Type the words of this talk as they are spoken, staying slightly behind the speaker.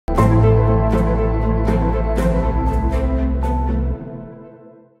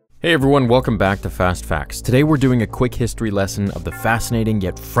Hey everyone, welcome back to Fast Facts. Today we're doing a quick history lesson of the fascinating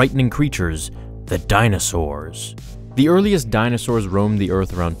yet frightening creatures, the dinosaurs. The earliest dinosaurs roamed the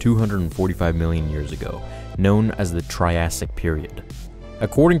Earth around 245 million years ago, known as the Triassic period.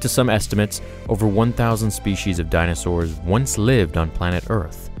 According to some estimates, over 1,000 species of dinosaurs once lived on planet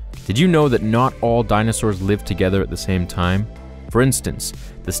Earth. Did you know that not all dinosaurs lived together at the same time? For instance,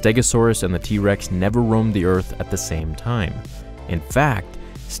 the Stegosaurus and the T-Rex never roamed the Earth at the same time. In fact,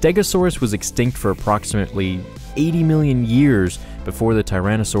 Stegosaurus was extinct for approximately 80 million years before the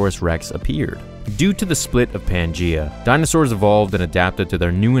Tyrannosaurus rex appeared. Due to the split of Pangea, dinosaurs evolved and adapted to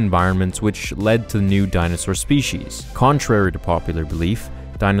their new environments, which led to new dinosaur species. Contrary to popular belief,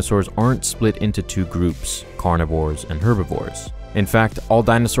 dinosaurs aren't split into two groups, carnivores and herbivores. In fact, all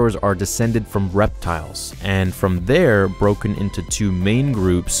dinosaurs are descended from reptiles, and from there broken into two main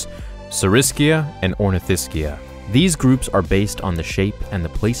groups, Saurischia and Ornithischia. These groups are based on the shape and the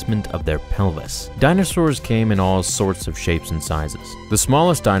placement of their pelvis. Dinosaurs came in all sorts of shapes and sizes. The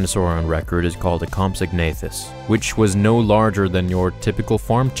smallest dinosaur on record is called a Compsognathus, which was no larger than your typical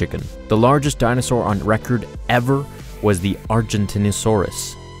farm chicken. The largest dinosaur on record ever was the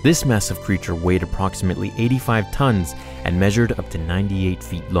Argentinosaurus. This massive creature weighed approximately 85 tons and measured up to 98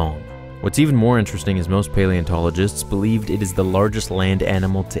 feet long. What's even more interesting is most paleontologists believed it is the largest land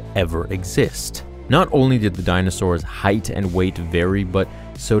animal to ever exist. Not only did the dinosaurs' height and weight vary, but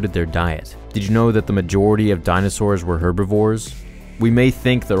so did their diet. Did you know that the majority of dinosaurs were herbivores? We may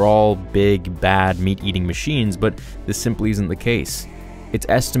think they're all big, bad, meat-eating machines, but this simply isn't the case. It's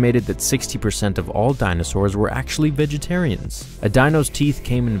estimated that 60% of all dinosaurs were actually vegetarians. A dino's teeth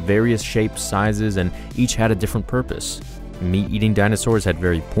came in various shapes, sizes, and each had a different purpose. Meat-eating dinosaurs had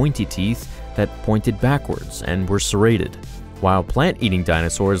very pointy teeth that pointed backwards and were serrated, while plant-eating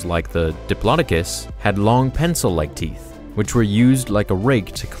dinosaurs like the Diplodocus had long pencil-like teeth, which were used like a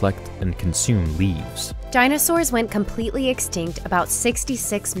rake to collect and consume leaves. Dinosaurs went completely extinct about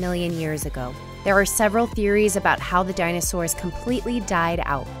 66 million years ago. There are several theories about how the dinosaurs completely died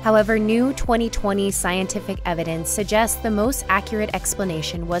out. However, new 2020 scientific evidence suggests the most accurate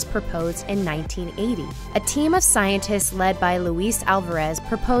explanation was proposed in 1980. A team of scientists led by Luis Alvarez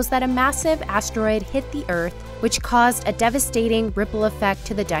proposed that a massive asteroid hit the Earth, which caused a devastating ripple effect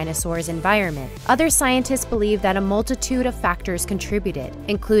to the dinosaurs' environment. Other scientists believe that a multitude of factors contributed,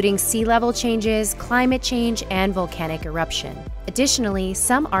 including sea level changes, climate change, and volcanic eruption. Additionally,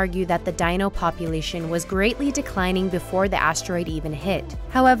 some argue that the dino population was greatly declining before the asteroid even hit.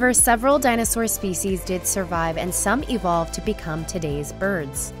 However, several dinosaur species did survive and some evolved to become today's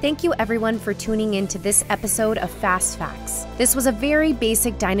birds. Thank you everyone for tuning in to this episode of Fast Facts. This was a very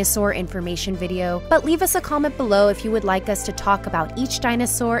basic dinosaur information video, but leave us a comment below if you would like us to talk about each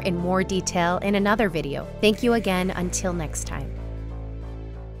dinosaur in more detail in another video. Thank you again, until next time.